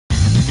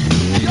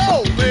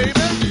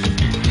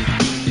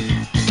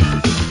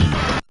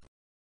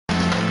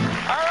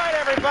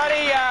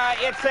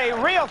It's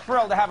a real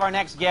thrill to have our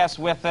next guest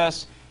with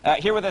us,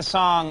 here with a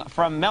song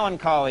from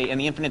Melancholy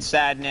and the Infinite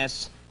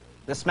Sadness,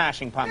 the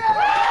Smashing Pumpkins.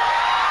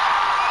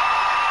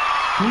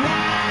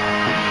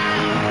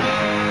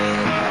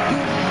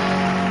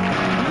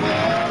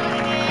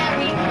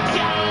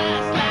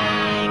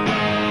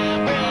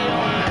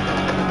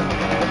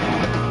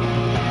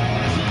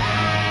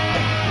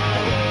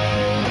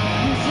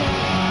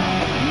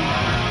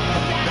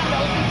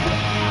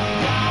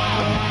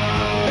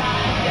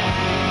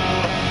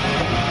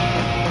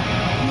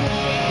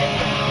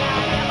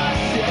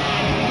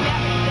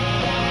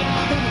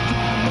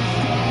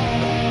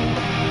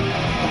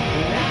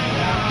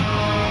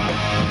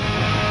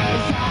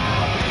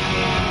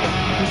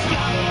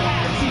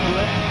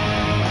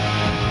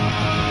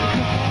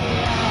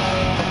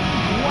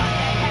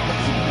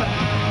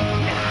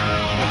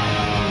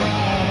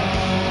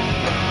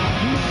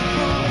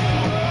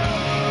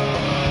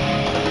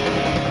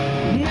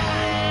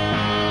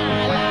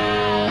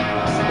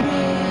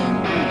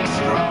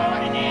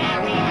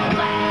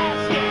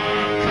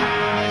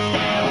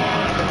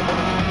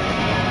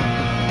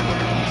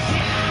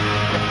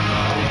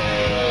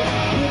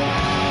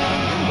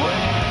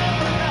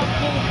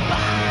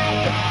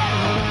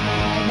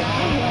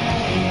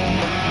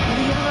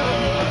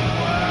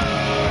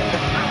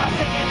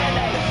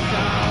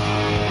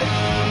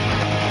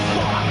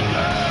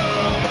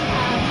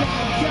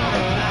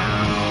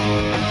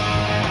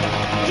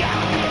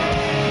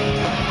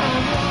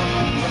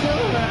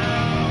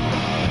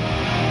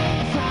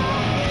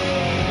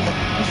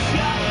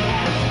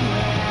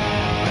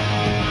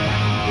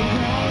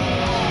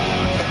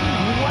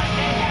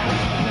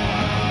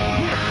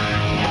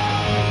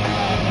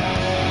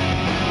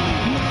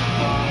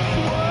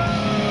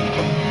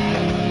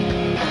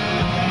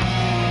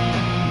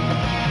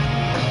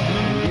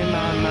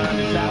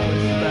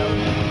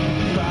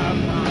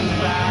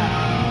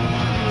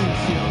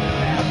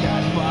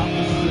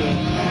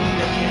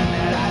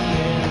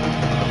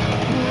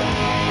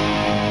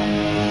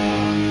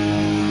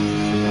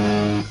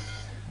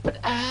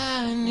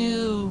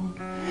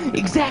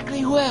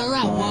 Exactly where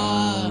I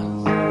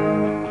was,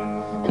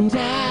 and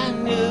I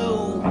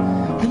knew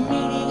the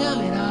meaning of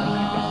it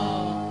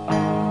all,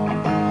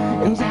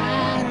 and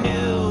I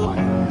knew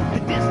the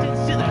distance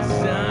to the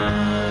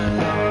sun,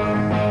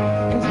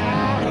 and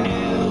I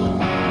knew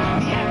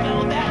the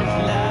echo that is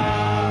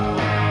love,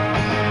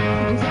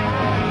 and I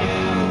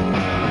knew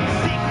the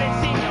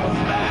secrets in your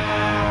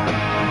smile,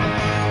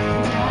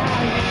 and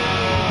I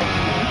knew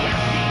the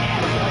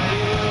emptiness of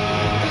you,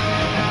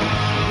 and I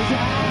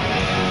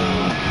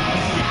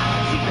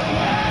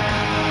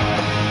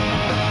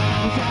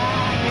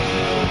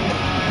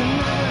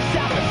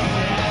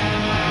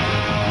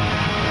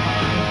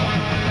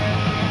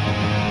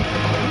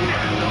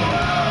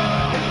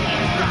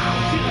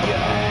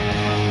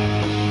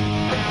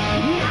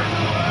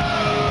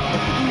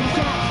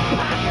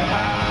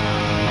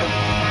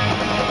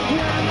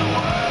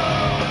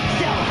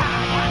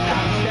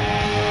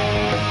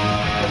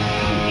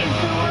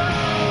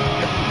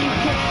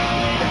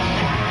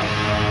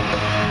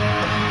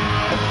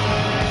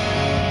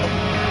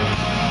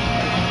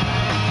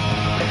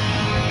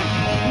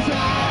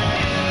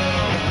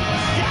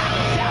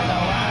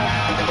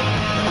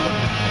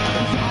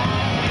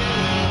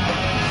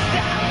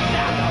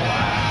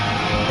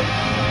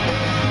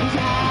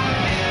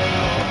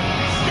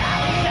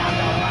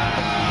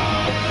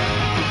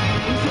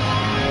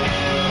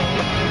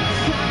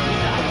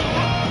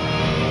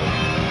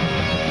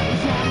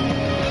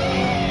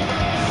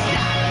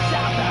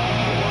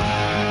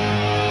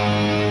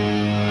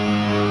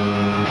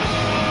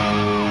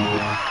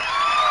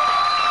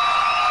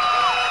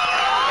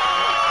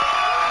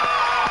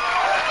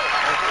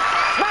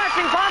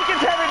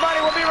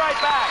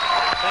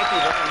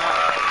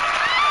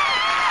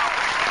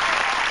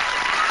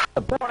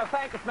I want to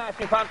thank the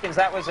Smashing Pumpkins.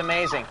 That was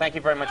amazing. Thank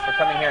you very much for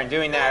coming here and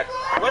doing that.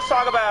 Let's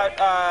talk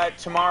about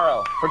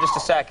tomorrow for just a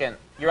second.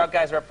 You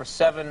guys are up for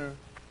 7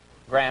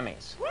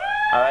 Grammys.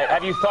 All right.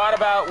 Have you thought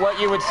about what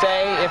you would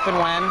say if and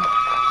when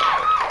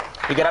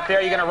you get up there?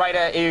 Are you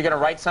going to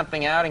write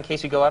something out in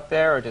case you go up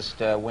there, or just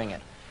wing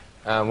it?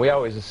 We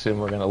always assume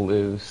we're going to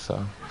lose,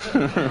 so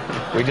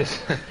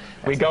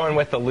we go in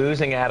with the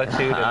losing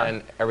attitude,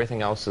 and then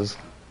everything else is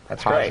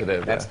positive.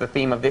 Great. That's the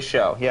theme of this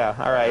show. Yeah.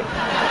 All right.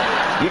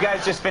 You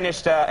guys just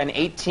finished an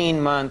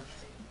 18-month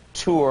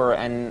tour,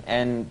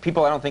 and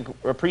people, I don't think,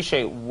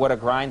 appreciate what a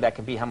grind that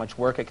can be, how much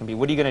work it can be.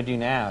 What are you going to do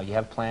now? You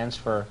have plans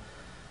for,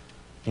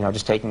 you know,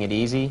 just taking it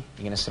easy?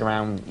 You're going to sit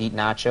around, eat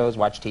nachos,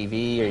 watch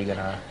TV, or are you going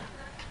to...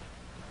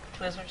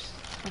 Twizzlers.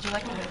 Would you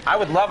like me to? I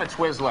would love a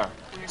Twizzler.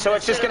 So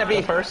it's just going to be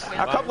a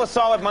couple of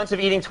solid months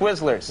of eating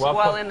Twizzlers. Well,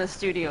 while in the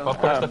studio. Well, of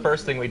course, the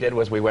first thing we did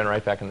was we went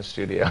right back in the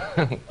studio.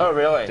 Oh,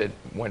 really?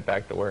 Went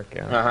back to work,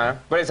 yeah. Uh-huh.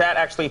 But is that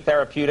actually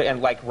therapeutic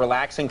and, like,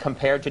 relaxing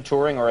compared to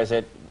touring, or is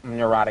it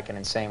neurotic and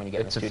insane when you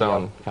get in the studio? It's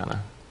its own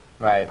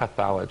kind of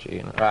pathology.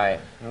 You know? Right.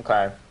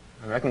 Okay.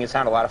 I'm making it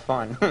sound a lot of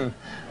fun.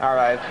 All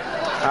right.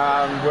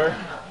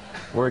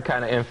 We're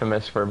kind of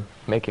infamous for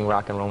making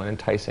rock and roll an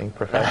enticing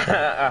profession.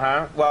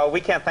 Well,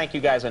 we can't thank you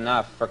guys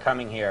enough for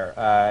coming here,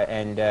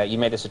 and you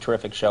made this a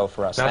terrific show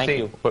for us. Now, Thank see,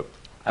 you. But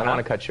I don't want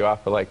to cut you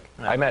off, but like,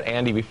 I met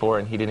Andy before,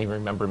 and he didn't even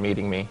remember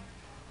meeting me.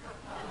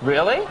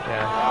 Really?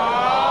 Yeah.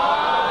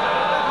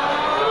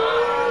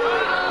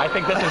 I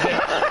think this is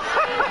it.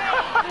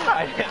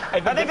 I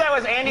think that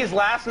was Andy's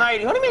last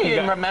night. What do you mean he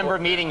didn't remember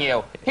meeting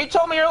you? He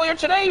told me earlier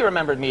today he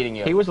remembered meeting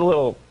you. He was a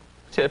little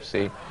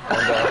tipsy. And,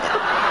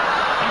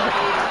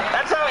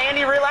 that's how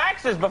Andy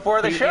relaxes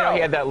before the show. You know, he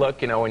had that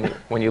look, you know,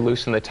 when you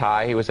loosen the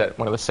tie. He was at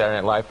one of the Saturday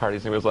Night Live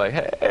parties, and he was like,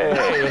 hey,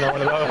 you know,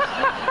 one of those.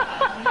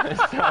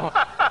 So,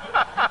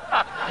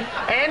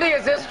 Andy,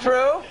 is this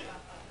true?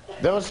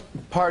 Those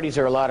parties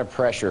are a lot of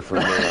pressure for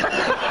me.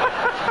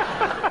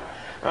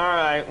 All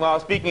right. Well,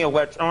 speaking of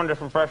which, under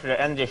some pressure to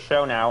end this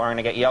show now. We're going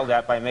to get yelled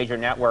at by a major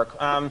network.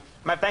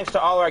 My thanks to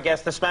all our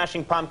guests, the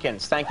Smashing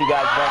Pumpkins. Thank you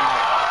guys very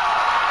much.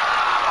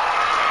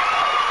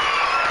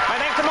 My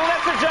thanks to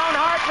Melissa Joan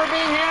Hart for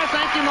being here.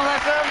 Thank you,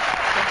 Melissa.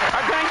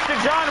 Our thanks to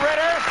John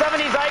Ritter,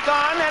 70s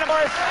icon, and of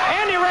course,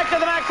 Andy Richter,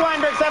 the Max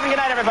Weinberg 7. Good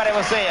night, everybody.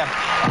 We'll see you.